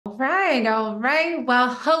All right.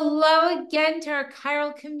 Well, hello again to our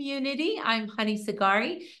Qyral community. I'm Honey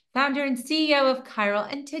Sagari, founder and CEO of Qyral,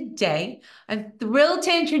 and today I'm thrilled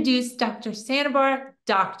to introduce Dr. Sanober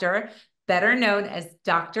Doctor, better known as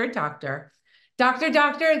Dr. Doctor. Dr.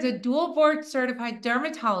 Doctor is a dual board certified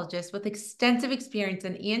dermatologist with extensive experience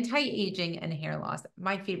in anti-aging and hair loss,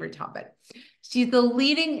 my favorite topic. She's the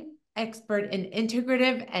leading expert in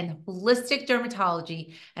integrative and holistic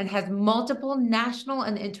dermatology and has multiple national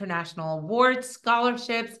and international awards,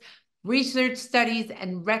 scholarships, research studies,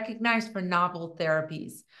 and recognized for novel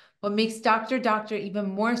therapies. What makes Dr. Doctor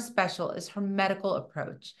even more special is her medical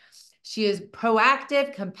approach. She is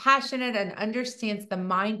proactive, compassionate, and understands the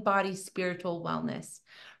mind, body, spiritual wellness.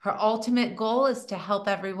 Her ultimate goal is to help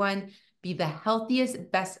everyone be the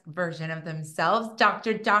healthiest, best version of themselves.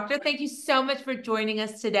 Dr. Doctor, thank you so much for joining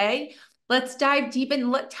us today. Let's dive deep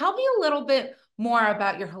and tell me a little bit more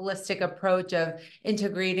about your holistic approach of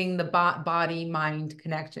integrating the body-mind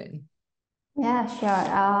connection. Yeah,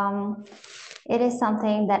 sure. It is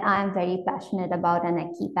something that I'm very passionate about and I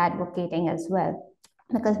keep advocating as well.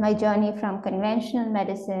 Because my journey from conventional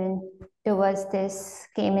medicine towards this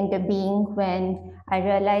came into being when I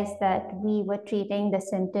realized that we were treating the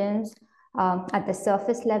symptoms at the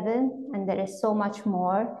surface level, and there is so much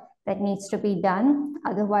more that needs to be done.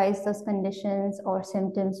 Otherwise, those conditions or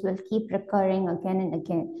symptoms will keep recurring again and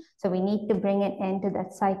again. So we need to bring an end to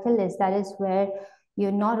that cycle. That is where you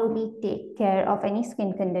not only take care of any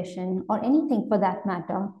skin condition or anything for that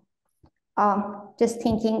matter, just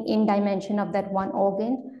thinking in dimension of that one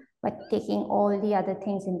organ, but taking all the other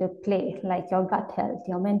things into play, like your gut health,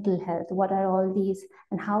 your mental health. What are all these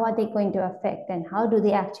and how are they going to affect, and how do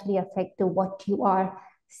they actually affect to what you are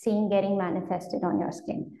seeing getting manifested on your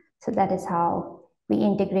skin? So that is how we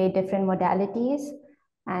integrate different modalities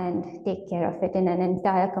and take care of it in an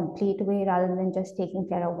entire complete way rather than just taking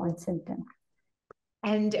care of one symptom.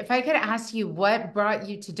 And if I could ask you, what brought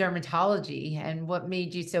you to dermatology and what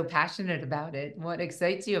made you so passionate about it? What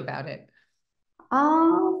excites you about it?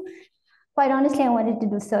 Quite honestly, I wanted to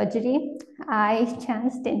do surgery. I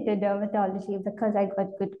chanced into dermatology because I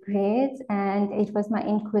got good grades, and it was my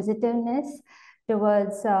inquisitiveness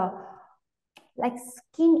towards like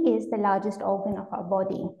skin is the largest organ of our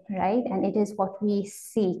body, right? And it is what we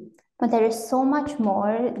see. But there is so much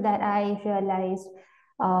more that I realized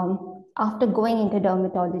after going into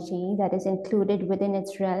dermatology that is included within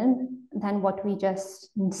its realm than what we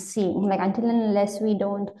just see. Like until and unless we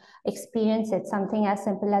don't experience it, something as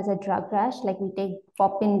simple as a drug rash, like we take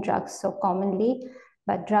pop-in drugs so commonly,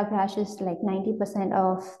 but drug rash is like 90%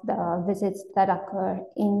 of the visits that occur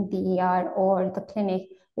in the ER or the clinic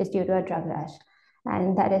is due to a drug rash.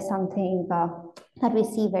 And that is something that we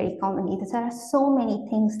see very commonly. There are so many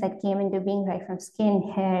things that came into being, right from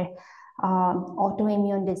skin, hair,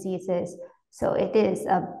 autoimmune diseases. So it is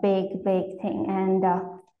a big, big thing. And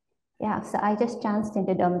yeah, so I just chanced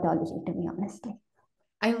into dermatology, to be honest.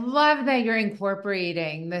 I love that you're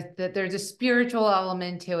incorporating that there's a spiritual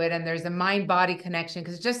element to it and there's a mind-body connection,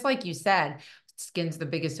 because just like you said, skin's the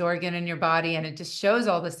biggest organ in your body and it just shows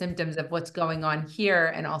all the symptoms of what's going on here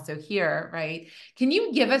and also here, right? Can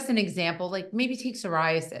you give us an example, like maybe take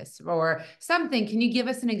psoriasis or something? Can you give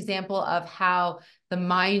us an example of how the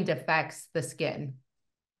mind affects the skin?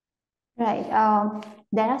 Right.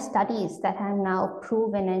 There are studies that have now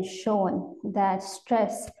proven and shown that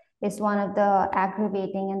stress is one of the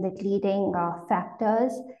aggravating and the leading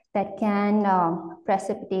factors that can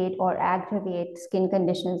precipitate or aggravate skin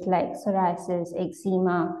conditions like psoriasis,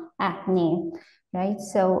 eczema, acne, right?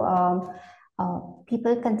 So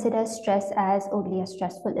people consider stress as only a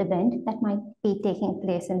stressful event that might be taking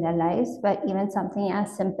place in their lives, but even something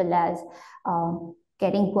as simple as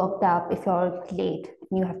getting worked up if you're late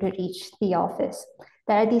and you have to reach the office.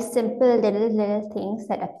 There are these simple little things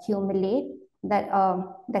that accumulate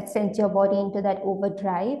that sends your body into that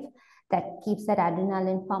overdrive that keeps that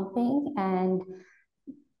adrenaline pumping, and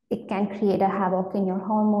it can create a havoc in your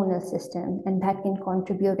hormonal system, and that can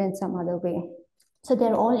contribute in some other way. So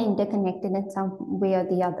they're all interconnected in some way or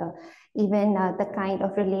the other. Even the kind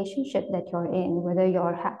of relationship that you're in, whether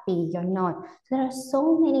you're happy, you're not. So there are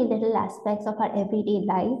so many little aspects of our everyday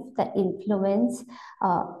life that influence,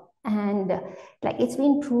 and like it's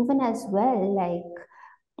been proven as well, like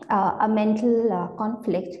a mental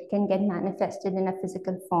conflict can get manifested in a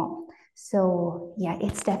physical form. So yeah,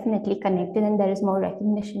 it's definitely connected, and there is more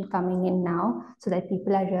recognition coming in now so that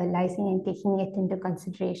people are realizing and taking it into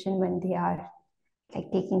consideration when they are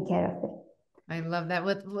like taking care of it. I love that.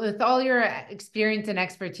 With all your experience and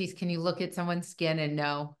expertise, can you look at someone's skin and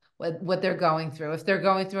know what they're going through, if they're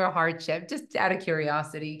going through a hardship, just out of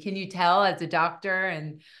curiosity. Can you tell as a doctor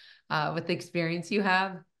and with the experience you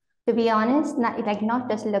have? To be honest, not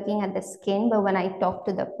just looking at the skin, but when I talk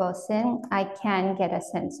to the person, I can get a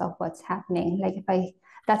sense of what's happening.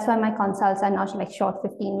 That's why my consults are not like short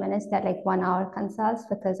 15 minutes, they're like 1 hour consults,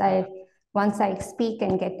 because once I speak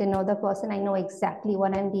and get to know the person, I know exactly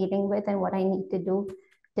what I'm dealing with and what I need to do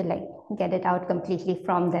to like get it out completely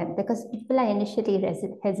from them. Because people are initially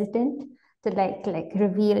hesitant to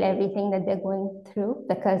reveal everything that they're going through,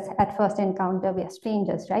 because at first encounter we are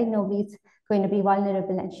strangers, right? Nobody's going to be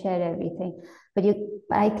vulnerable and share everything. But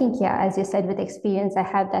I think, yeah, as you said, with experience, I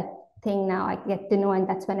have that thing now. I get to know, and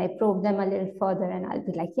that's when I probe them a little further, and I'll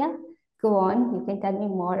be like, yeah, go on. You can tell me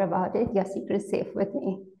more about it. Your secret's safe with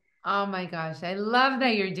me. Oh my gosh, I love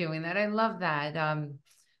that you're doing that. I love that.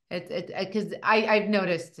 Because I've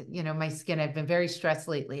noticed, my skin, I've been very stressed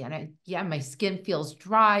lately, and yeah, my skin feels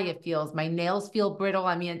dry. My nails feel brittle.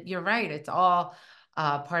 I mean, you're right. It's all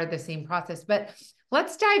part of the same process. But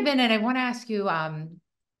let's dive in, and I want to ask you,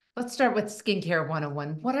 let's start with skincare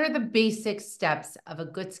 101. What are the basic steps of a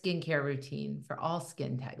good skincare routine for all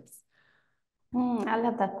skin types? I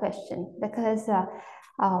love that question because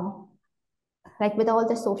um, like with all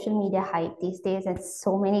the social media hype these days and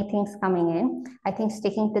so many things coming in, I think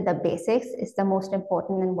sticking to the basics is the most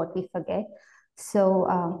important and what we forget.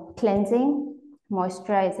 So cleansing,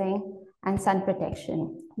 moisturizing, and sun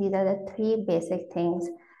protection. These are the three basic things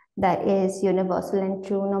that is universal and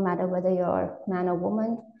true no matter whether you're man or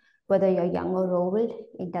woman, whether you're young or old,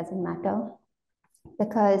 it doesn't matter.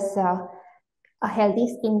 Because a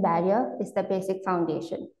healthy skin barrier is the basic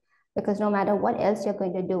foundation, because no matter what else you're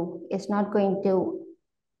going to do, it's not going to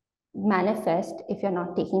manifest if you're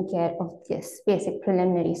not taking care of this basic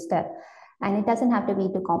preliminary step. And it doesn't have to be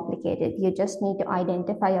too complicated. You just need to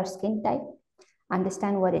identify your skin type,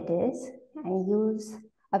 understand what it is, and use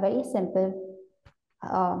a very simple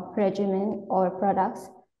regimen or products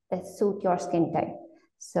that suit your skin type.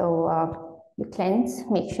 So you cleanse,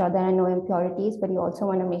 make sure there are no impurities, but you also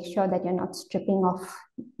want to make sure that you're not stripping off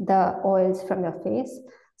the oils from your face.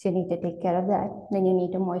 So you need to take care of that. Then you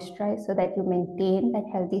need to moisturize so that you maintain that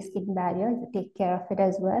healthy skin barrier. You take care of it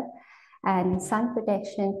as well. And sun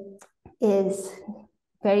protection is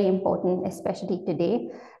very important, especially today.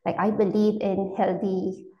 Like I believe in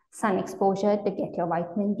healthy sun exposure to get your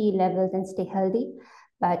vitamin D levels and stay healthy.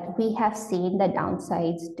 But we have seen the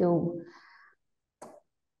downsides to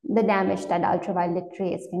the damage that ultraviolet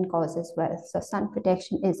rays can cause as well. So sun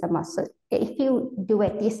protection is a must. If you do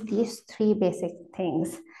at least these three basic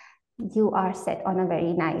things, you are set on a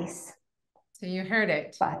very nice. So you heard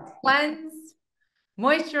it. But cleanse,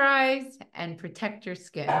 moisturize, and protect your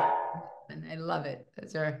skin. And I love it.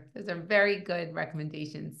 Those are very good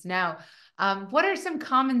recommendations. Now, what are some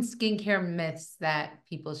common skincare myths that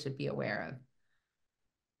people should be aware of?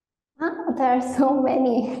 there are so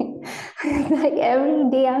many. Like every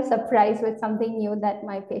day I'm surprised with something new that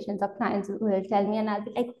my patients or clients will tell me, and I'll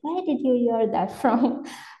be like, where did you hear that from?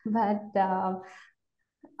 But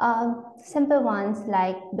simple ones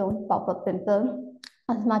like don't pop a pimple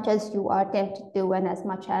as much as you are tempted to, and as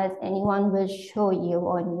much as anyone will show you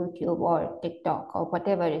on YouTube or TikTok or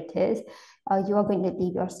whatever it is, you are going to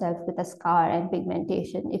leave yourself with a scar and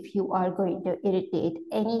pigmentation if you are going to irritate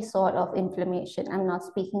any sort of inflammation. I'm not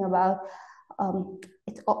speaking about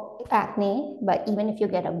it's acne, but even if you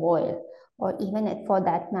get a boil, or even if, for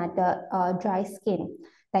that matter, dry skin,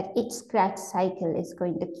 that itch scratch cycle is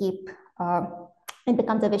going to keep it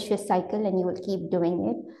becomes a vicious cycle and you will keep doing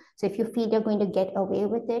it. So if you feel you're going to get away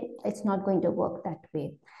with it, it's not going to work that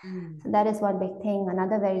way. So that is one big thing.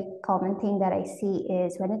 Another very common thing that I see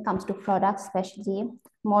is when it comes to products, especially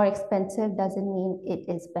more expensive doesn't mean it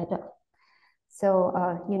is better. So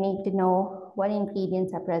you need to know what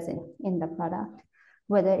ingredients are present in the product,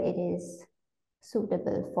 whether it is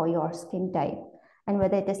suitable for your skin type, and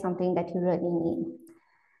whether it is something that you really need.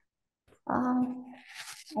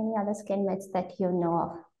 Any other skin myths that you know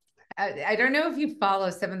of? I don't know if you follow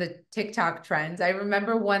some of the TikTok trends. I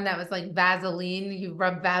remember one that was like Vaseline. You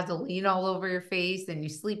rub Vaseline all over your face and you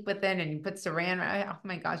sleep with it and you put saran. Oh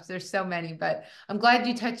my gosh, there's so many, but I'm glad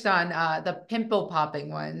you touched on the pimple popping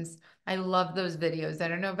ones. I love those videos. I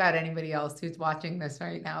don't know about anybody else who's watching this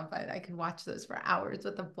right now, but I can watch those for hours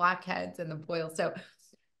with the blackheads and the boils. So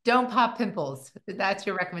don't pop pimples. That's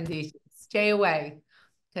your recommendation. Stay away,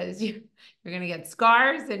 because you're going to get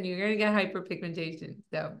scars and you're going to get hyperpigmentation.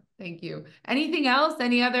 So thank you. Anything else?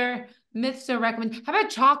 Any other myths or recommend? How about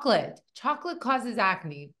chocolate? Chocolate causes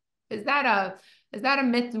acne. Is that a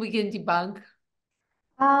myth we can debunk?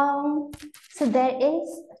 So there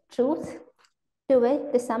is truth To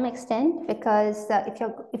it to some extent, because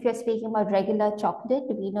if you're speaking about regular chocolate,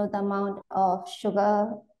 we know the amount of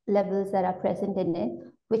sugar levels that are present in it,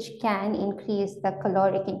 which can increase the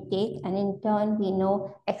caloric intake, and in turn, we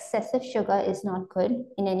know excessive sugar is not good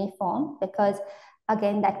in any form, because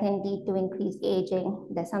again, that can lead to increased aging.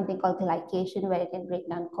 There's something called glycation where it can break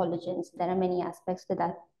down collagens. There are many aspects to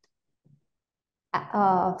that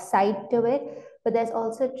side to it, but there's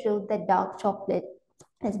also truth that dark chocolate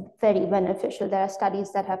is very beneficial. There are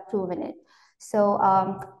studies that have proven it. So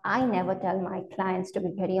I never tell my clients, to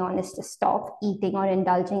be very honest, to stop eating or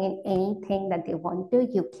indulging in anything that they want to.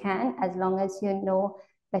 You can, as long as you know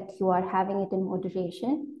that you are having it in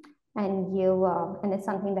moderation, and and it's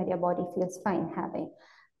something that your body feels fine having.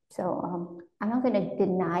 So I'm not going to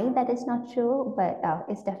deny that it's not true, but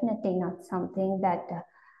it's definitely not something that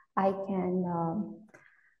I can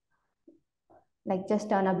like just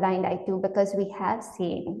turn a blind eye to, because we have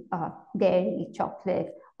seen dairy,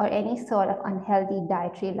 chocolate, or any sort of unhealthy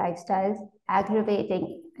dietary lifestyles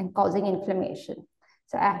aggravating and causing inflammation.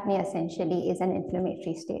 So acne essentially is an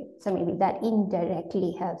inflammatory state. So maybe that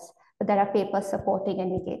indirectly helps, but there are papers supporting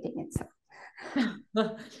and negating it.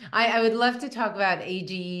 So. I would love to talk about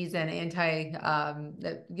AGEs and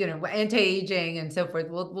anti-aging and so forth.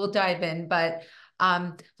 We'll dive in, but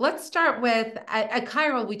let's start with at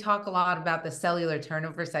Qyral, we talk a lot about the cellular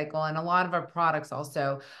turnover cycle, and a lot of our products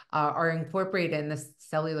also are incorporated in the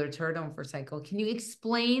cellular turnover cycle. Can you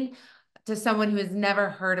explain to someone who has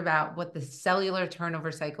never heard about what the cellular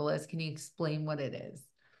turnover cycle is? Can you explain what it is?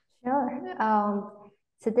 Sure.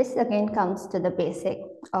 So this again comes to the basic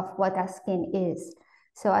of what our skin is.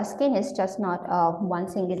 So our skin is just not one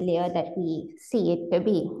single layer that we see it to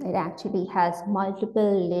be. It actually has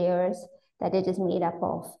multiple layers that it is made up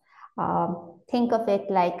of. Think of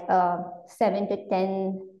it like a 7 to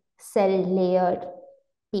 10 cell layered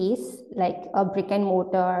piece, like a brick and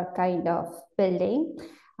mortar kind of building.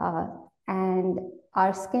 And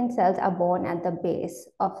our skin cells are born at the base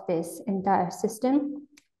of this entire system.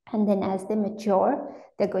 And then as they mature,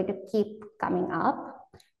 they're going to keep coming up.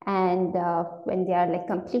 And when they are like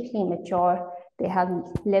completely mature, they have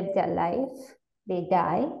lived their life, they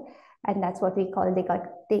die. And that's what we call,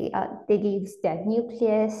 they leave their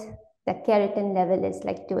nucleus, the keratin level is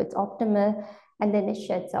like to its optimal, and then it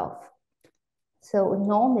sheds off. So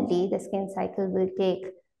normally the skin cycle will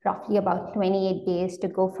take roughly about 28 days to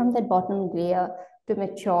go from the bottom layer to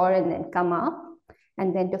mature and then come up.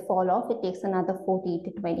 And then to fall off, it takes another 40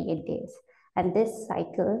 to 28 days. And this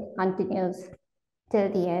cycle continues till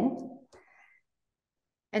the end.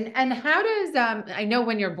 And how does, I know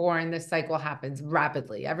when you're born, this cycle happens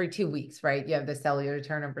rapidly, every 2 weeks, right? You have the cellular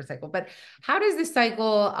turnover cycle, but how does this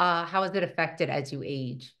cycle, how is it affected as you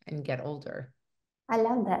age and get older? I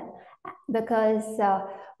love that, because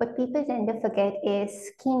what people tend to forget is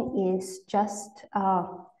skin is just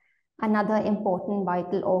another important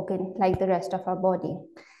vital organ like the rest of our body,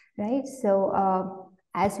 right? So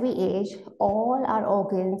as we age, all our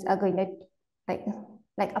organs are going to,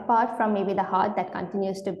 like apart from maybe the heart that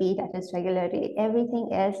continues to beat at its regular rate, everything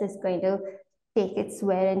else is going to take its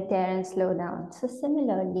wear and tear and slow down. So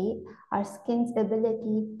similarly, our skin's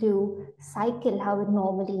ability to cycle how it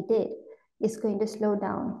normally did is going to slow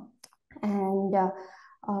down. And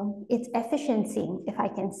its efficiency, if I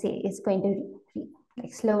can say, is going to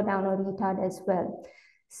like slow down or retard as well.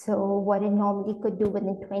 So what it normally could do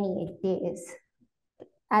within 28 days,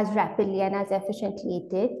 as rapidly and as efficiently it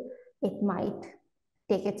did, it might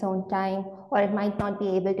take its own time, or it might not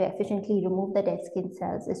be able to efficiently remove the dead skin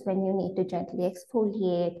cells, is when you need to gently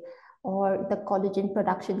exfoliate, or the collagen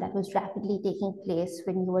production that was rapidly taking place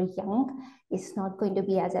when you were young is not going to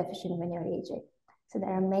be as efficient when you're aging. So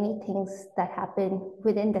there are many things that happen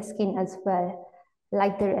within the skin as well,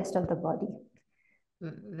 like the rest of the body.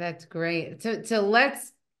 That's great. So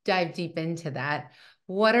let's dive deep into that.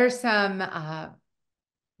 What are some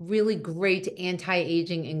really great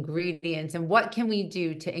anti-aging ingredients, and what can we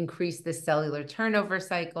do to increase the cellular turnover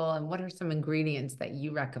cycle? And what are some ingredients that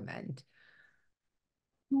you recommend?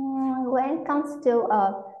 When it comes to,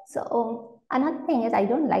 another thing is I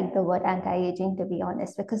don't like the word anti-aging, to be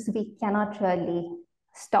honest, because we cannot really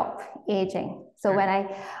stop aging. So when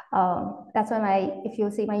that's why if you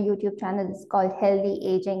see my YouTube channel, it's called Healthy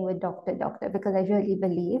Aging with Doctor, because I really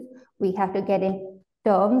believe we have to get in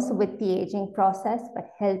terms with the aging process, but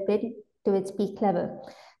help it to its peak level.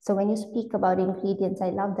 So when you speak about ingredients, I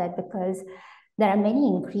love that, because there are many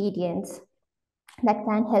ingredients that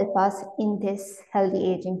can help us in this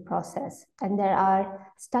healthy aging process. And there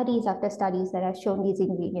are studies after studies that have shown these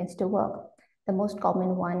ingredients to work. The most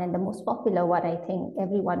common one and the most popular one I think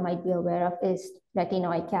everyone might be aware of is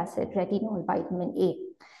retinoic acid, retinol vitamin A.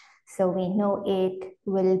 So we know it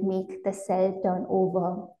will make the cell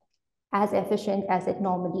turnover as efficient as it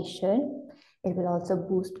normally should. It will also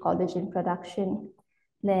boost collagen production.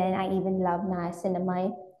 Then I even love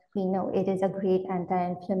niacinamide. We know it is a great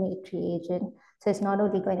anti-inflammatory agent. So it's not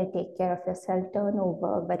only going to take care of your cell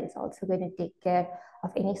turnover, but it's also going to take care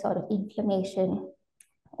of any sort of inflammation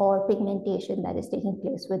or pigmentation that is taking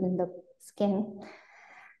place within the skin.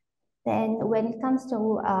 Then when it comes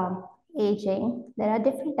to aging, there are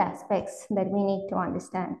different aspects that we need to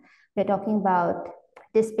understand. We're talking about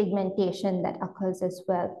dyspigmentation that occurs as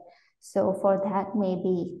well. So for that,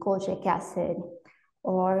 maybe kojic acid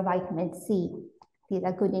or vitamin C. These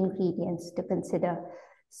are good ingredients to consider.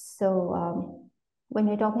 So when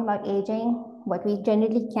we're talking about aging, what we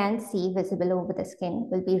generally can see visible over the skin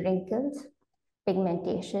will be wrinkles,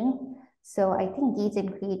 pigmentation. So I think these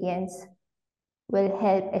ingredients will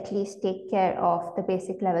help at least take care of the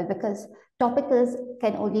basic level, because topicals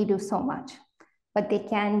can only do so much, but they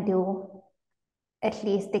can do, at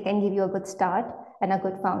least they can give you a good start and a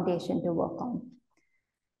good foundation to work on.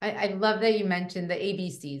 I love that you mentioned the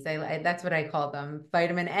ABCs. That's what I call them.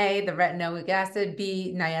 Vitamin A, the retinoic acid,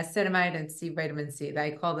 B, niacinamide, and C, vitamin C. I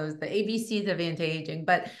call those the ABCs of anti-aging.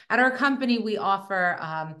 But at our company, we offer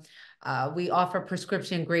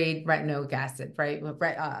prescription grade retinoic acid, right?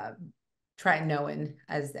 Tretinoin,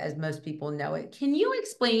 as most people know it. Can you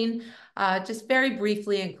explain just very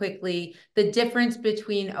briefly and quickly the difference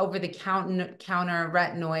between over-the-counter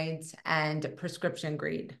retinoids and prescription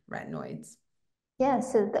grade retinoids? Yeah,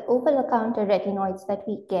 so the over-the-counter retinoids that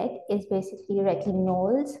we get is basically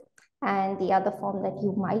retinols, and the other form that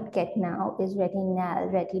you might get now is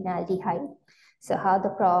retinaldehyde. So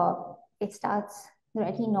how it starts, the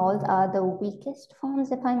retinols are the weakest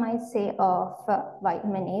forms, if I might say, of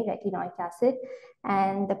vitamin A, retinoic acid,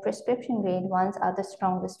 and the prescription grade ones are the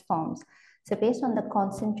strongest forms. So based on the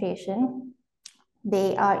concentration,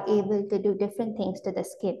 they are able to do different things to the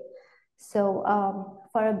skin. So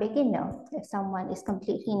for a beginner, if someone is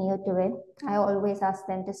completely new to it, I always ask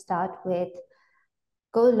them to start with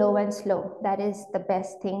go low and slow. That is the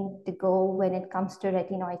best thing to go when it comes to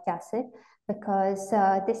retinoic acid, because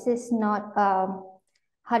this is not a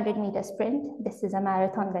 100-meter sprint. This is a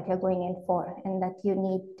marathon that you're going in for, and that you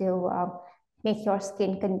need to make your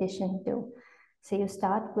skin conditioned to. So you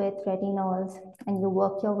start with retinols and you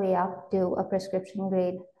work your way up to a prescription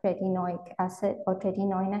grade retinoic acid or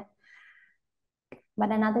tretinoin. But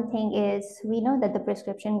another thing is, we know that the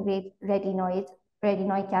prescription grade retinoic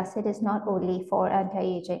acid is not only for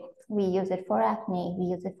anti-aging. We use it for acne, we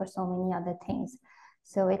use it for so many other things.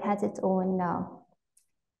 So it has its own,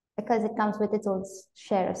 because it comes with its own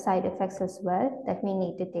share of side effects as well that we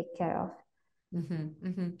need to take care of.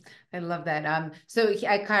 I love that. So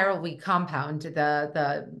at Qyral, we compound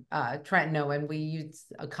the tretinoin. We use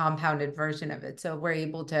a compounded version of it. So we're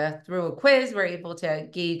able to, through a quiz, we're able to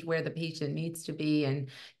gauge where the patient needs to be. And,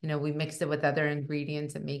 we mix it with other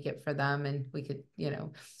ingredients and make it for them. And we could,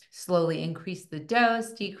 slowly increase the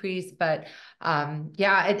dose, decrease. But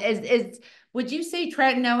yeah, it's would you say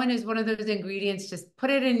tretinoin is one of those ingredients? Just put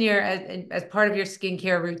it in your as part of your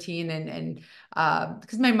skincare routine, and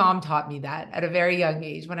because my mom taught me that at a very young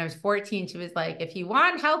age. When I was 14, she was like, "If you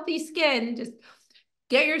want healthy skin, just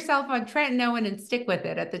get yourself on tretinoin and stick with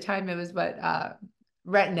it." At the time, it was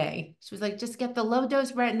Retin-A. She was like, "Just get the low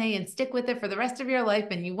dose Retin-A and stick with it for the rest of your life,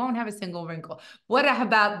 and you won't have a single wrinkle." What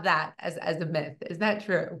about that as a myth? Is that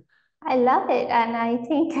true? I love it. And I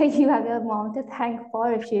think you have your mom to thank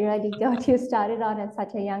for if she really got you started on at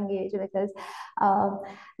such a young age, because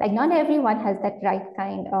like not everyone has that right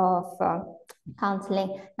kind of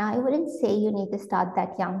counseling. Now, I wouldn't say you need to start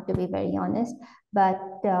that young, to be very honest, but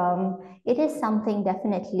it is something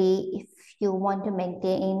definitely, if you want to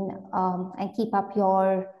maintain and keep up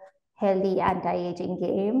your healthy anti-aging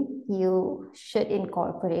game, you should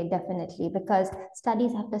incorporate, definitely, because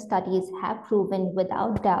studies after studies have proven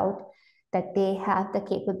without doubt that they have the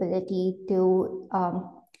capability to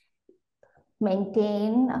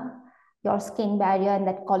maintain your skin barrier and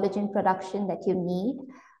that collagen production that you need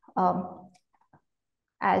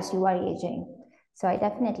as you are aging. So I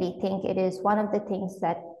definitely think it is one of the things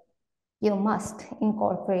that you must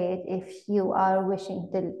incorporate if you are wishing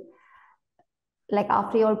to, like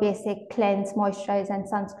after your basic cleanse, moisturize, and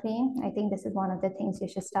sunscreen. I think this is one of the things you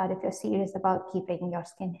should start if you're serious about keeping your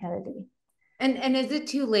skin healthy. And is it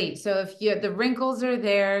too late? So if the wrinkles are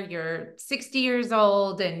there, you're 60 years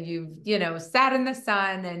old and you've, sat in the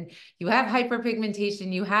sun and you have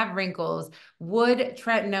hyperpigmentation, you have wrinkles, would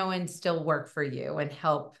tretinoin still work for you and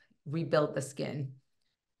help, rebuild the skin?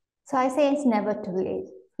 So I say it's never too late.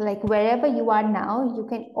 Like wherever you are now, you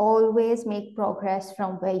can always make progress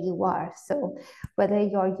from where you are. So whether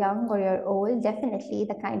you're young or you're old, definitely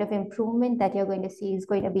the kind of improvement that you're going to see is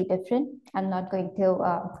going to be different. I'm not going to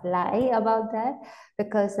lie about that,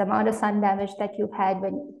 because the amount of sun damage that you've had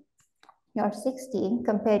when you're 16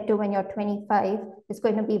 compared to when you're 25 is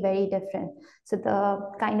going to be very different. So the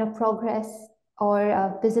kind of progress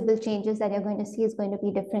or visible changes that you're going to see is going to be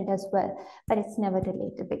different as well, but it's never too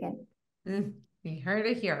late to begin. You heard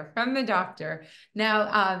it here from the doctor.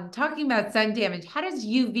 Now, talking about sun damage, how does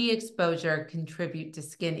UV exposure contribute to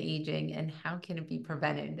skin aging, and how can it be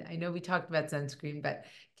prevented? I know we talked about sunscreen, but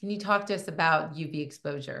can you talk to us about UV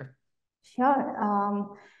exposure?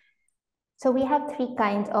 Sure. So we have three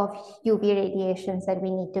kinds of UV radiations that we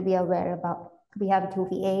need to be aware about. We have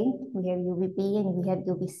UVA, we have UVB, and we have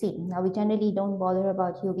UVC. Now, we generally don't bother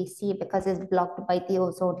about UVC because it's blocked by the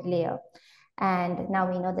ozone layer. And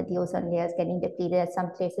now we know that the ozone layer is getting depleted at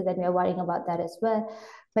some places, and we're worrying about that as well.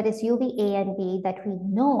 But it's UVA and B that we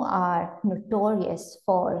know are notorious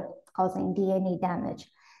for causing DNA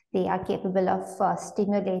damage. They are capable of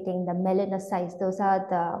stimulating the melanocytes. Those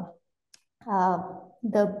are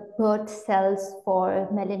the birth cells for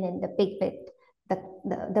melanin, the pigment,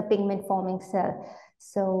 the pigment forming cell.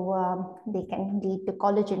 So they can lead to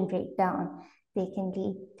collagen breakdown. They can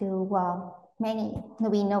lead to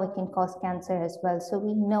we know it can cause cancer as well. So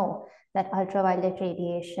we know that ultraviolet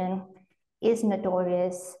radiation is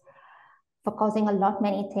notorious for causing a lot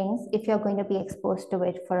many things if you're going to be exposed to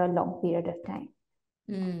it for a long period of time.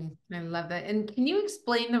 I love that. And can you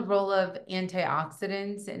explain the role of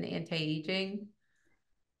antioxidants and anti-aging?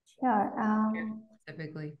 Sure.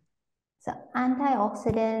 Typically. So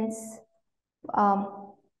antioxidants,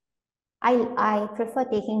 um, I prefer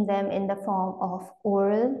taking them in the form of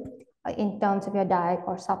oral in terms of your diet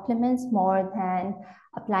or supplements more than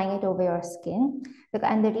applying it over your skin.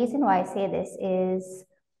 And the reason why I say this is,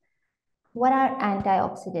 what are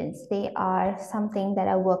antioxidants? They are something that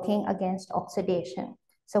are working against oxidation.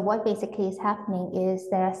 So what basically is happening is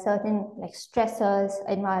there are certain like stressors,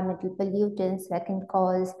 environmental pollutants that can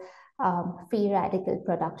cause free radical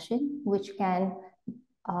production, which can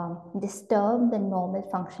disturb the normal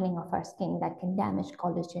functioning of our skin, that can damage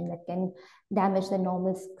collagen, that can damage the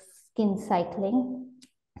normal skin cycling.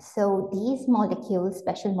 So these molecules,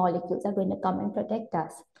 special molecules, are going to come and protect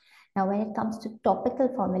us. Now, when it comes to topical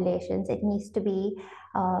formulations, it needs to be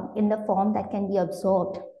in the form that can be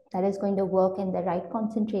absorbed, that is going to work in the right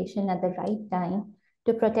concentration at the right time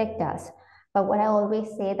to protect us. But what I always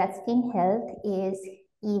say, that skin health is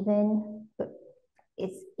it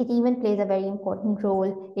even plays a very important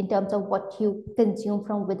role in terms of what you consume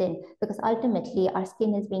from within, because ultimately our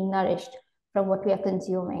skin is being nourished from what we are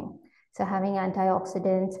consuming. So having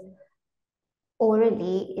antioxidants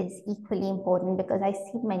orally is equally important, because I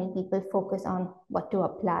see many people focus on what to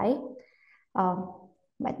apply.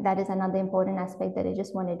 But that is another important aspect that I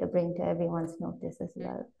just wanted to bring to everyone's notice as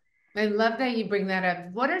well. I love that you bring that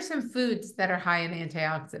up. What are some foods that are high in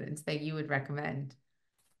antioxidants that you would recommend?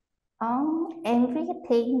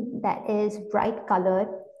 Everything that is bright colored,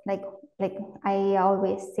 like I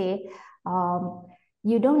always say,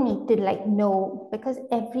 you don't need to like know, because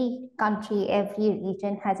every country, every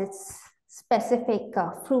region has its specific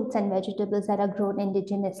fruits and vegetables that are grown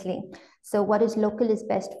indigenously. So what is local is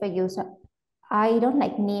best for you. So I don't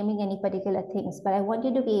like naming any particular things, but I want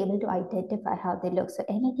you to be able to identify how they look. So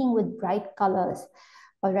anything with bright colors,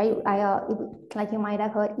 all right, like you might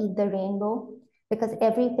have heard, eat the rainbow, because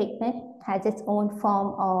every pigment has its own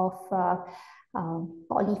form of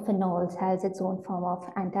polyphenols, has its own form of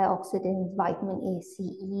antioxidants, vitamin A, C,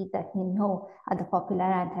 E, that we know are the popular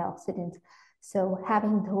antioxidants. So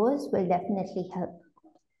having those will definitely help.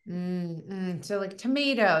 So like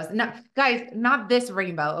tomatoes, no, guys, not this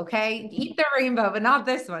rainbow, okay? Eat the rainbow, but not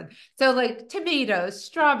this one. So like tomatoes,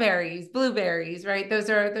 strawberries, blueberries, right? Those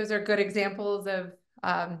are good examples of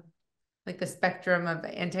like the spectrum of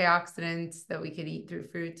antioxidants that we could eat through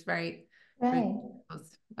fruits, right? Right.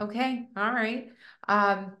 Okay, all right.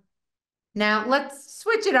 Now let's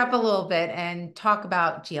switch it up a little bit and talk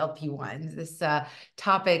about GLP-1s, this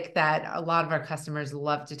topic that a lot of our customers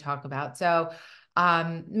love to talk about. So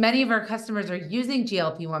many of our customers are using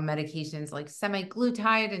GLP-1 medications like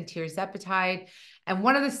semaglutide and tirzepatide. And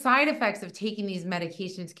one of the side effects of taking these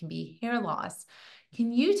medications can be hair loss.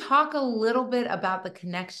 Can you talk a little bit about the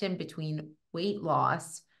connection between weight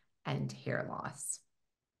loss and hair loss?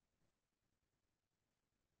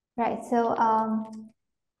 Right. So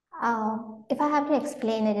if I have to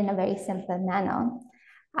explain it in a very simple manner,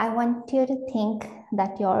 I want you to think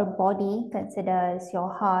that your body considers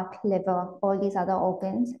your heart, liver, all these other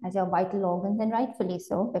organs as your vital organs, and rightfully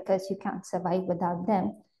so, because you can't survive without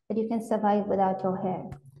them, but you can survive without your hair.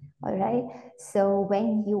 All right. So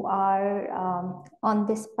when you are on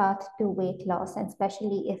this path to weight loss, and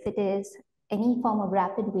especially if it is any form of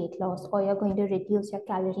rapid weight loss, or you're going to reduce your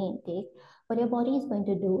calorie intake, what your body is going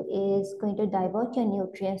to do is going to divert your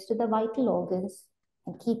nutrients to the vital organs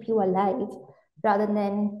and keep you alive rather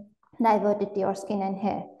than divert it to your skin and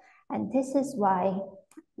hair. And this is why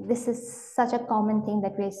this is such a common thing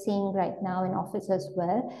that we're seeing right now in office as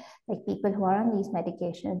well, like people who are on these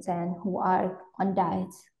medications and who are on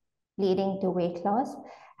diets leading to weight loss,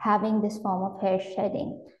 having this form of hair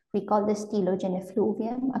shedding. We call this telogen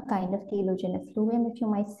effluvium, a kind of telogen effluvium, if you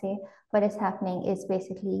might say. What is happening is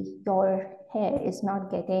basically your hair is not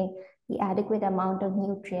getting the adequate amount of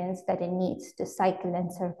nutrients that it needs to cycle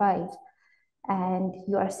and survive. And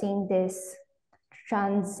you are seeing this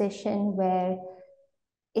transition where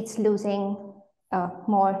it's losing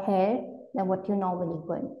more hair than what you normally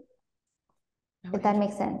would. Oh, If that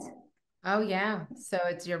makes sense. oh yeah. So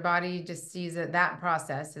it's your body just sees that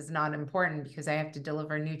process is not important because I have to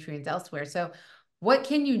deliver nutrients elsewhere. So what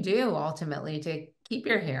can you do ultimately to keep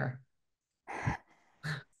your hair?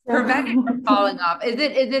 Prevent it from falling So, off. Is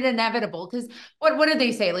it inevitable? Because what do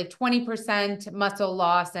they say? Like 20% muscle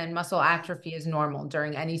loss and muscle atrophy is normal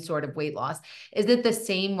during any sort of weight loss. Is it the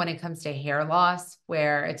same when it comes to hair loss,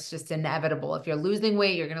 where it's just inevitable? If you're losing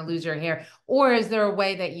weight, you're going to lose your hair. Or is there a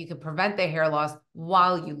way that you could prevent the hair loss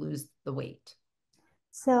while you lose the weight?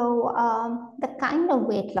 the kind of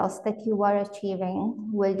weight loss that you are achieving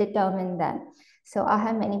will determine that. So I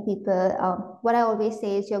have many people, what I always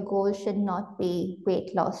say is your goal should not be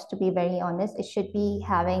weight loss, to be very honest. It should be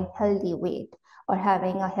having healthy weight or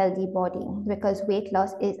having a healthy body, because weight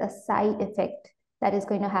loss is a side effect that is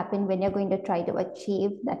going to happen when you're going to try to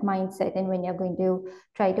achieve that mindset and when you're going to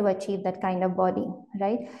try to achieve that kind of body,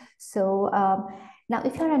 right? So now,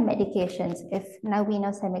 if you're on medications, if now we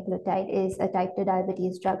know semaglutide is a type 2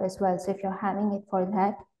 diabetes drug as well. So if you're having it for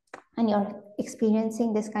that and you're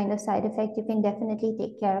experiencing this kind of side effect, you can definitely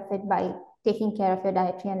take care of it by taking care of your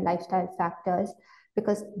dietary and lifestyle factors,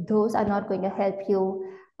 because those are not going to help you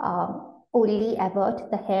only avert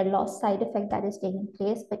the hair loss side effect that is taking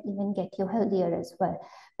place, but even get you healthier as well.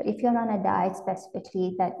 But if you're on a diet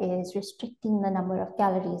specifically that is restricting the number of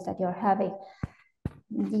calories that you're having,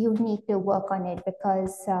 you need to work on it,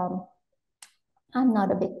 because I'm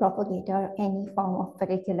not a big propagator of any form of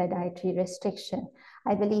particular dietary restriction.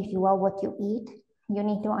 I believe you are what you eat. You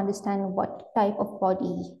need to understand what type of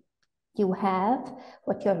body you have,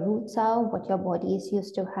 what your roots are, what your body is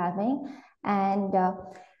used to having. And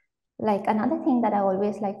like another thing that I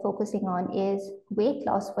always like focusing on is weight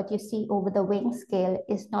loss. What you see over the weighing scale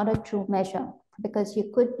is not a true measure, because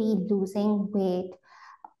you could be losing weight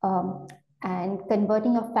um, and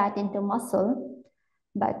converting your fat into muscle,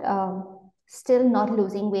 but still not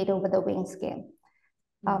losing weight over the weighing scale.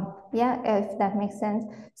 Yeah, if that makes sense.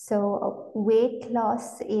 So weight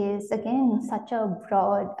loss is again such a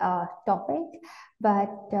broad topic, but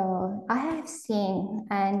I have seen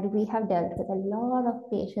and we have dealt with a lot of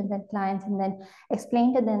patients and clients, and then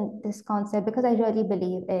explained to them this concept, because I really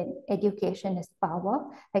believe in education is power.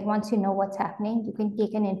 Like once you know what's happening, you can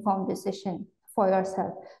take an informed decision for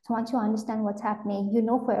yourself. So once you understand what's happening, you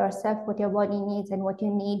know for yourself what your body needs and what you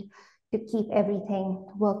need to keep everything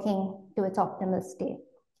working to its optimal state.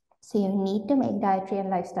 So you need to make dietary and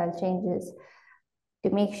lifestyle changes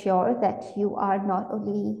to make sure that you are not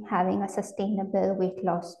only having a sustainable weight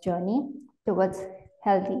loss journey towards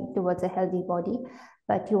towards a healthy body,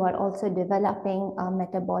 but you are also developing a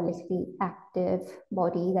metabolically active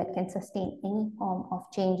body that can sustain any form of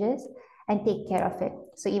changes and take care of it.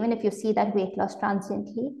 So even if you see that weight loss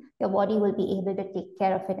transiently, your body will be able to take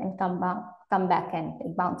care of it and come back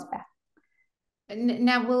and bounce back.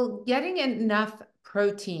 Now, will getting enough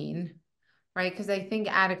protein, right? Because I think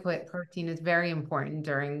adequate protein is very important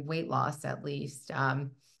during weight loss, at least.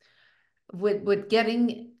 Would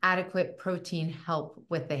getting adequate protein help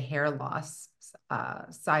with the hair loss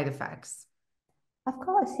side effects? Of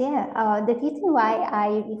course, yeah. The reason why I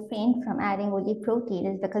refrain from adding only protein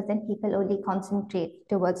is because then people only concentrate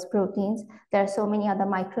towards proteins. There are so many other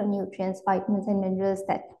micronutrients, vitamins, and minerals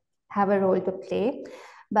that have a role to play.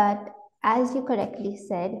 But as you correctly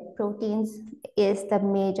said, proteins is the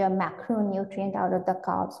major macronutrient out of the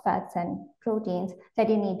carbs, fats, and proteins that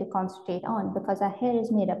you need to concentrate on, because our hair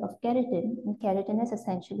is made up of keratin, and keratin is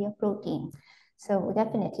essentially a protein. So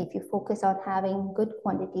definitely, if you focus on having good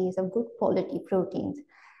quantities of good quality proteins,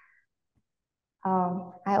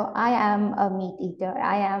 I am a meat eater.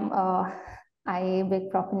 I am a big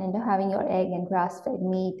proponent of having your egg and grass-fed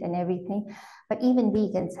meat and everything. But even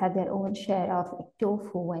vegans have their own share of like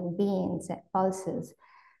tofu and beans and pulses.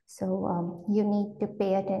 So you need to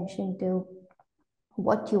pay attention to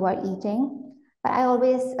what you are eating. But I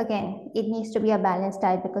always, again, it needs to be a balanced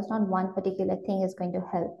diet because not one particular thing is going to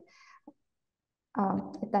help.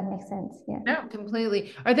 If that makes sense. Yeah. No,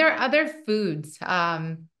 completely. Are there other foods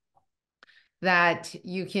that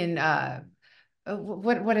you can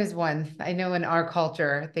what is one? I know in our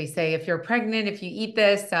culture they say if you're pregnant, if you eat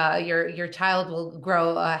this, your child will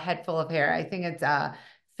grow a head full of hair. I think it's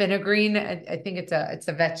fenugreek. I think it's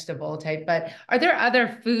a vegetable type. But are there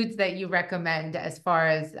other foods that you recommend as far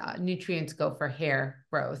as nutrients go for hair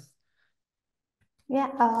growth? Yeah,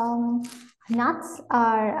 nuts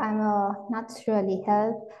are, nuts really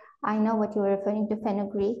help. I know what you were referring to,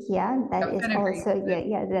 fenugreek. Yeah, that Oh, is fenugreek. also,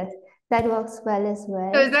 yeah, that works well as So is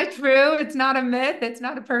well. that true? It's not a myth. It's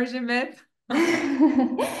not a Persian myth.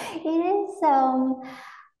 It is,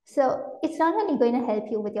 so it's not only going to help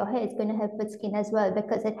you with your hair, it's going to help with skin as well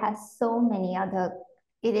because it has so many other,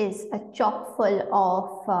 it is a chock full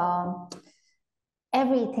of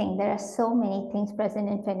everything. There are so many things present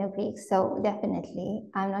in fenugreek. So definitely,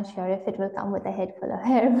 I'm not sure if it will come with a head full of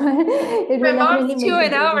hair, but it My will definitely mom's 2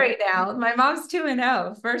 make the and 0 baby. right now. My mom's 2 and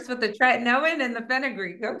 0. First with the tretinoin and the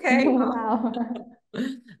fenugreek. Okay. Wow.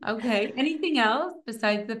 Okay. Anything else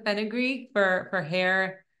besides the fenugreek for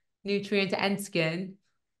hair, nutrients, and skin?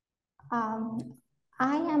 Um,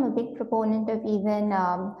 I am a big proponent of even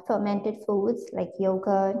fermented foods like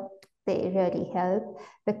yogurt. They really help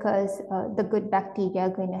because the good bacteria are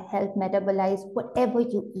going to help metabolize whatever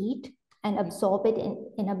you eat and absorb it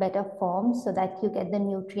in a better form so that you get the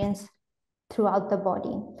nutrients throughout the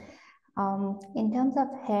body. In terms of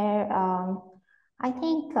hair, I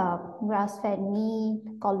think grass-fed meat,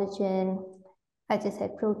 collagen, as I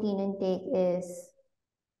said, protein intake is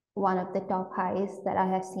one of the top highs that I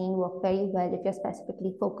have seen work very well if you're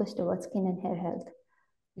specifically focused towards skin and hair health.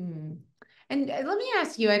 Mm. And let me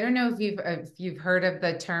ask you, I don't know if you've heard of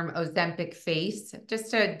the term Ozempic face,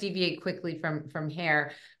 just to deviate quickly from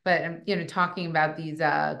hair, but talking about these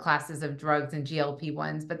classes of drugs and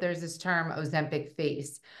GLP-1s, but there's this term Ozempic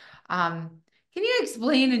face. Um, can you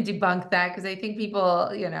explain and debunk that? Because I think people,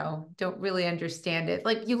 don't really understand it.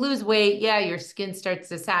 Like you lose weight, yeah, your skin starts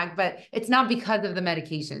to sag, but it's not because of the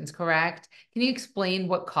medications, correct? Can you explain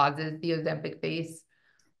what causes the Ozempic face?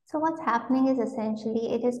 So what's happening is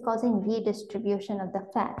essentially it is causing redistribution of the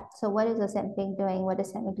fat. So what is Ozempic doing? What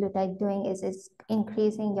is semaglutide doing is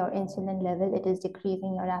increasing your insulin level. It is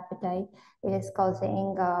decreasing your appetite. It is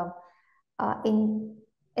causing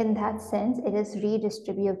in that sense, it is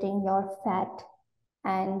redistributing your fat,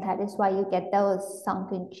 and that is why you get those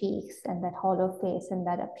sunken cheeks and that hollow face and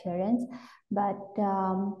that appearance. But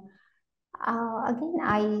again,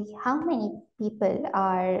 I how many people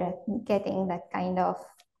are getting that kind of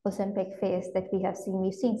Ozempic face that we have seen?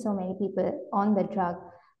 We've seen so many people on the drug,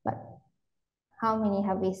 but how many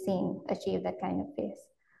have we seen achieve that kind of face?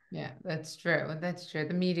 Yeah, that's true. That's true.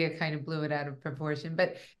 The media kind of blew it out of proportion.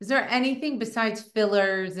 But is there anything besides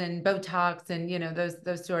fillers and Botox and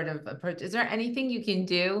those sort of approaches? Is there anything you can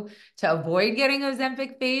do to avoid getting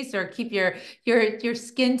Ozempic face or keep your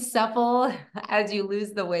skin supple as you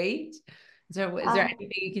lose the weight? Is there Uh,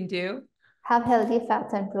 anything you can do? have healthy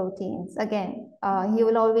fats and proteins. Again, you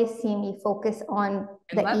will always see me focus on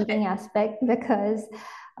I the love it. eating aspect because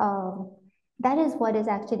um, that is what is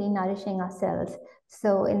actually nourishing our cells.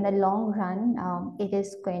 So in the long run, it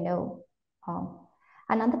is going to. Um,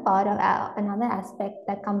 another aspect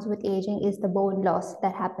that comes with aging is the bone loss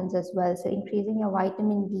that happens as well. So increasing your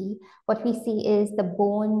vitamin D, what we see is the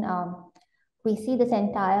bone. We see this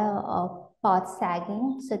entire part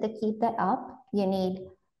sagging. So to keep that up, you need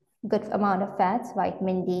good amount of fats,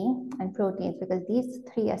 vitamin D, and proteins, because these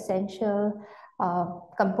three essential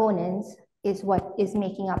components is what is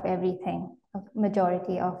making up everything, a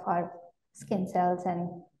majority of our skin cells and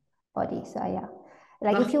body. So yeah,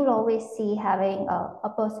 like if Oh, you will always see having a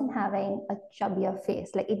person having a chubbier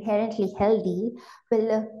face, like inherently healthy, will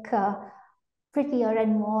look prettier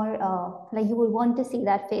and more like you will want to see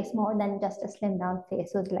that face more than just a slim down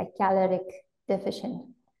face with like caloric deficient.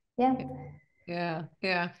 Yeah. yeah,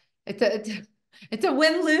 yeah. It's a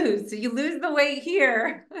win-lose. You lose the weight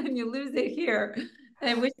here and you lose it here.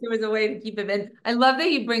 I wish there was a way to keep it in. I love that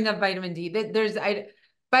you bring up vitamin D.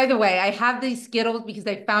 By the way, I have these Skittles because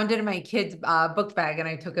I found it in my kid's book bag and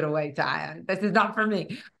I took it away. So this is not for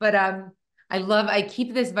me. But I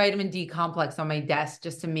keep this vitamin D complex on my desk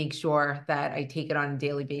just to make sure that I take it on a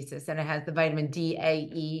daily basis. And it has the vitamin D, A,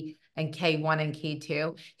 E, and K1 and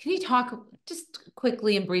K2. Can you talk just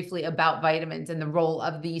quickly and briefly about vitamins and the role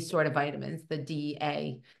of these sort of vitamins, the D,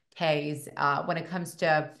 A, Ks, when it comes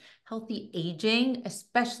to healthy aging,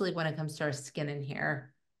 especially when it comes to our skin and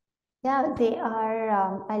hair? Yeah, they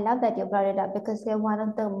are. I love that you brought it up because they're one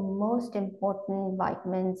of the most important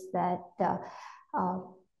vitamins uh,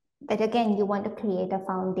 that again, you want to create a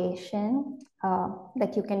foundation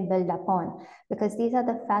that you can build upon, because these are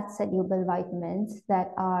the fat soluble vitamins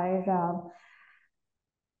that are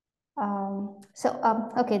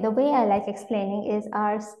okay, the way I like explaining is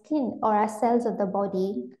our skin or our cells of the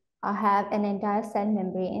body have an entire cell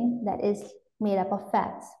membrane that is made up of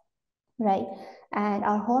fats, right? And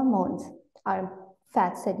our hormones are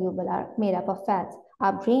fat soluble, are made up of fats.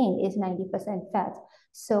 Our brain is 90% fat.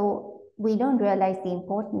 So we don't realize the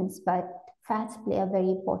importance, but fats play a very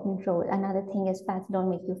important role. Another thing is fats don't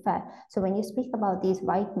make you fat. So when you speak about these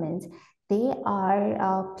vitamins, they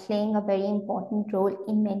are playing a very important role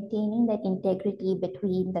in maintaining that integrity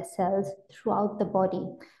between the cells throughout the body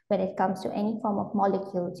when it comes to any form of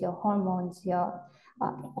molecules, your hormones, your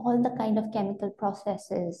all the kind of chemical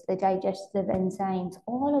processes, the digestive enzymes,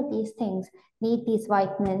 all of these things need these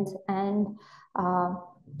vitamins and uh,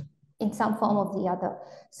 in some form of the other.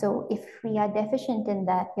 So if we are deficient in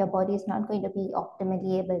that, your body is not going to be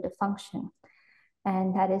optimally able to function.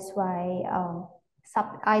 And that is why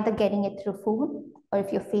either getting it through food, or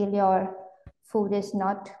if you feel your food is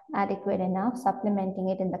not adequate enough, supplementing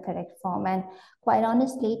it in the correct form. And quite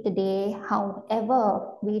honestly, today,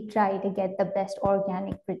 however we try to get the best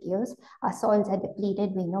organic produce, our soils are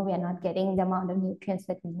depleted. We know we are not getting the amount of nutrients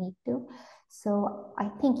that we need to. So I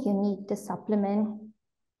think you need to supplement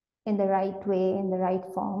in the right way, in the right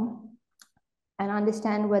form, and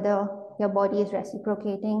understand whether your body is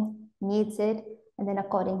reciprocating, needs it, and then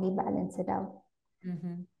accordingly balance it out.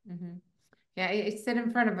 Mm-hmm, mm-hmm. Yeah, I sit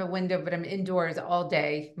in front of a window, but I'm indoors all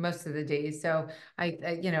day, most of the days. So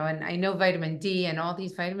and I know vitamin D and all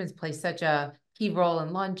these vitamins play such a key role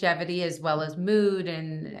in longevity as well as mood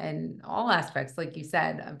and all aspects, like you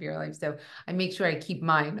said, of your life. So I make sure I keep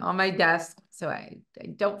mine on my desk so I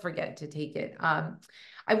don't forget to take it.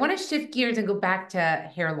 I want to shift gears and go back to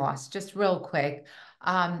hair loss just real quick.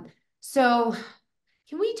 So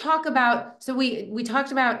can we talk about, so we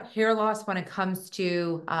talked about hair loss when it comes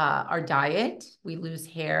to our diet, we lose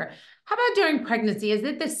hair. How about during pregnancy? Is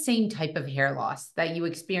it the same type of hair loss that you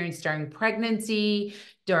experience during pregnancy,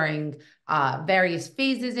 during various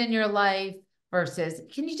phases in your life versus,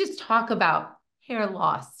 can you just talk about hair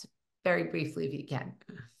loss very briefly if you can?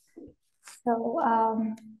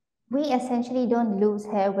 So we essentially don't lose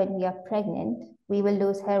hair when we are pregnant. We will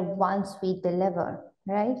lose hair once we deliver,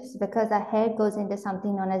 right? So because our hair goes into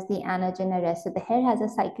something known as the anagenous. So the hair has a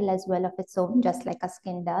cycle as well of its own, just like our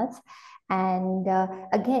skin does. And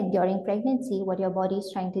again, during pregnancy, what your body is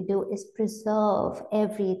trying to do is preserve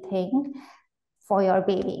everything for your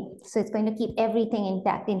baby. So it's going to keep everything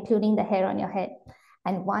intact, including the hair on your head.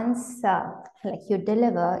 And once like you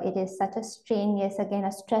deliver, it is such a strenuous, again,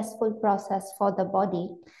 a stressful process for the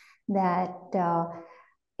body that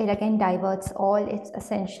it again diverts all its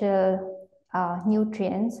essential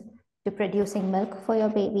nutrients to producing milk for your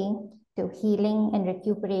baby, to healing and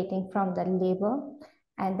recuperating from the labor.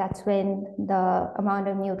 And that's when the amount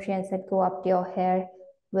of nutrients that go up to your hair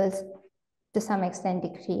will to some extent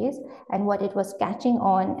decrease, and what it was catching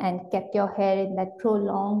on and kept your hair in that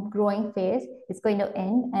prolonged growing phase is going to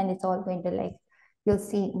end, and it's all going to like you'll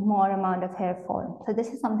see more amount of hair fall. So this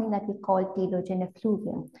is something that we call telogen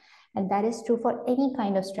effluvium, and that is true for any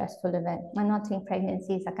kind of stressful event. I'm not saying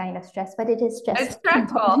pregnancy is a kind of stress, but it is It's stressful.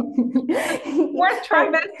 stressful. Fourth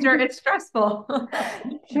trimester, it's stressful.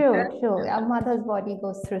 True. Our mother's body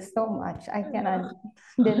goes through so much. I cannot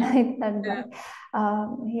deny that.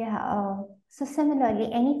 Yeah. So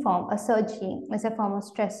similarly, any form, a surgery is a form of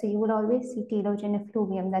stress. So you will always see telogen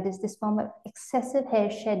effluvium, that is this form of excessive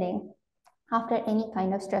hair shedding after any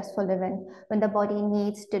kind of stressful event, when the body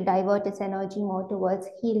needs to divert its energy more towards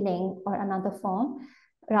healing or another form,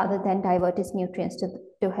 rather than divert its nutrients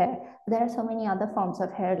to hair. There are so many other forms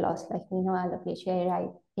of hair loss, like we know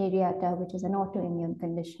alopecia areata, which is an autoimmune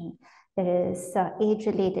condition. There is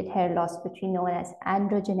age-related hair loss, which we know as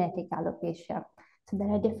androgenetic alopecia. So there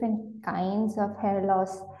are different kinds of hair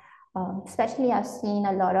loss. Especially I've seen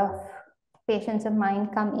a lot of patients of mine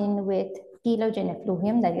come in with telogen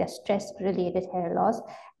effluvium, that is stress-related hair loss,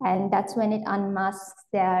 and that's when it unmasks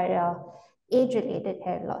their age-related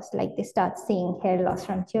hair loss. Like they start seeing hair loss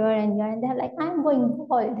from here and here, and they're like, "I'm going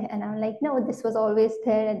bald," and I'm like, "No, this was always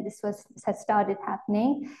there, and this has started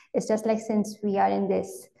happening. It's just like since we are in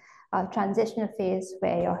this transitional phase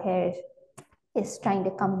where your hair is trying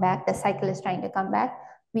to come back, the cycle is trying to come back,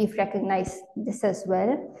 we've recognized this as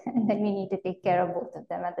well. And then we need to take care of both of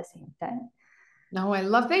them at the same time. No, I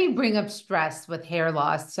love that you bring up stress with hair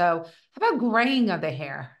loss. So, how about graying of the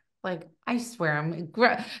hair? Like, I swear,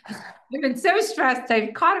 I've been so stressed.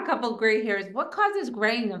 I've caught a couple gray hairs. What causes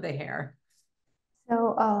graying of the hair?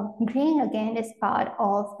 So graying again is part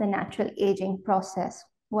of the natural aging process.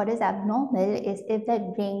 What is abnormal is if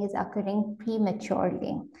that graying is occurring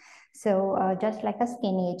prematurely. So just like our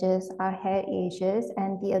skin ages, our hair ages,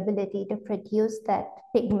 and the ability to produce that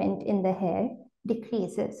pigment in the hair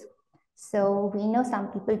decreases. So we know some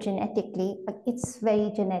people genetically, but it's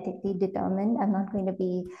very genetically determined. Um,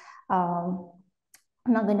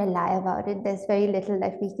 I'm not going to lie about it. There's very little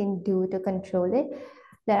that we can do to control it.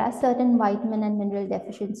 There are certain vitamin and mineral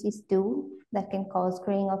deficiencies too that can cause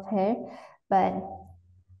graying of hair, but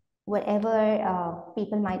whatever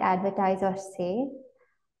people might advertise or say,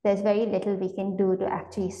 there's very little we can do to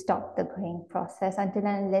actually stop the graying process until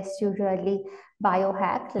and unless you really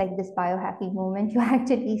biohack, like this biohacking movement, you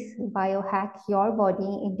actually biohack your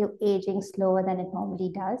body into aging slower than it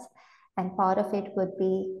normally does. And part of it would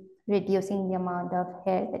be reducing the amount of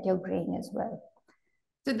hair that you're graying as well.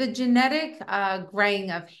 So the genetic graying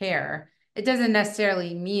of hair, it doesn't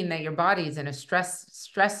necessarily mean that your body is in a stress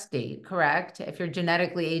state, correct? If you're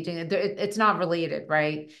genetically aging, it's not related,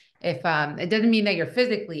 right? If it doesn't mean that you're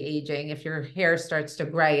physically aging if your hair starts to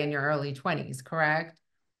gray in your early 20s, correct?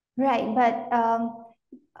 Right, but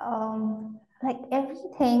like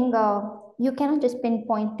everything, you cannot just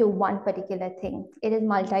pinpoint to one particular thing. It is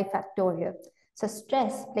multifactorial. So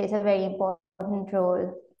stress plays a very important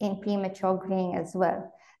role in premature graying as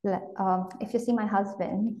well. If you see my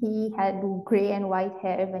husband, he had gray and white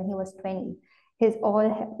hair when he was 20.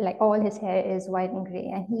 All his hair is white and gray,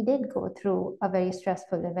 and he did go through a very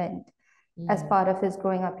stressful event as part of his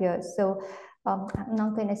growing up years. So I'm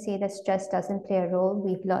not going to say that stress doesn't play a role.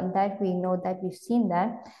 We've learned that, we know that, we've seen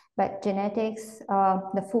that, but genetics,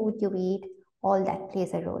 the food you eat, all that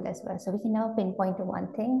plays a role as well. So we can never pinpoint to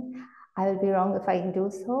one thing. I will be wrong if I do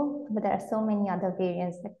so, but there are so many other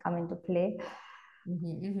variants that come into play.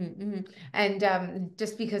 And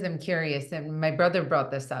just because I'm curious, and my brother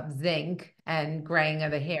brought this up, zinc and graying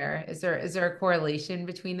of the hair. Is there a correlation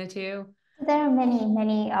between the two? There are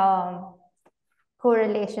many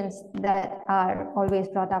correlations that are always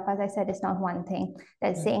brought up. As I said, it's not one thing.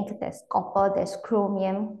 There's zinc, there's copper, there's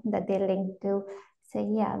chromium that they link to.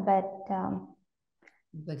 So yeah, but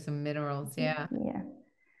Like some minerals, yeah. yeah.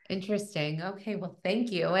 Interesting. Okay, well,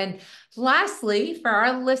 thank you. And lastly, for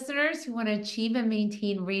our listeners who want to achieve and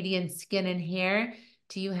maintain radiant skin and hair,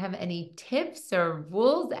 do you have any tips or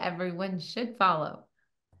rules everyone should follow?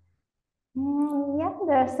 Yeah,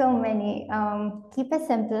 there are so many. Keep it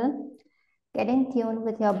simple. Get in tune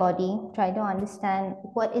with your body. Try to understand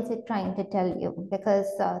what is it trying to tell you,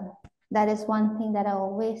 because that is one thing that I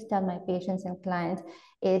always tell my patients and clients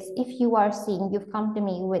is if you are seeing, you've come to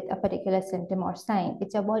me with a particular symptom or sign,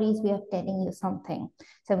 it's your body's way of telling you something.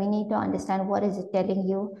 So we need to understand what is it telling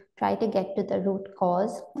you, try to get to the root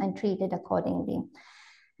cause and treat it accordingly.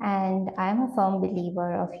 And I'm a firm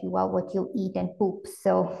believer of you are what you eat and poop.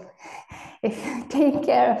 So if you take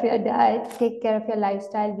care of your diet, take care of your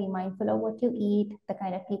lifestyle, be mindful of what you eat, the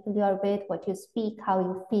kind of people you're with, what you speak, how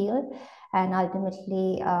you feel, and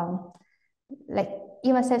ultimately, like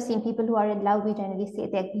you must have seen people who are in love, we generally say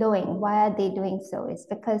they're glowing. Why are they doing so? It's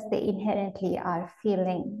because they inherently are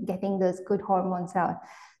feeling, getting those good hormones out.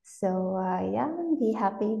 So yeah, be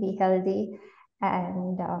happy, be healthy,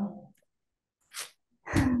 and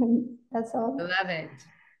that's I all. love it.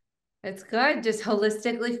 It's good. Just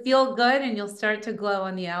holistically feel good and you'll start to glow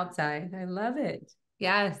on the outside. I love it.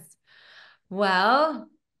 Yes. Well,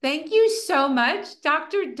 thank you so much,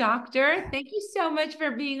 Dr. Doctor. Thank you so much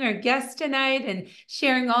for being our guest tonight and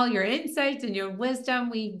sharing all your insights and your wisdom.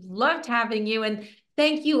 We loved having you. And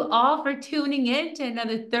thank you all for tuning in to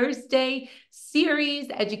another Thursday series,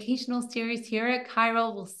 educational series here at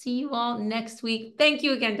Qyral. We'll see you all next week. Thank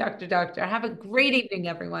you again, Dr. Doctor. Have a great evening,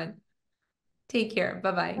 everyone. Take care.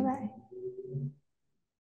 Bye-bye. Bye bye.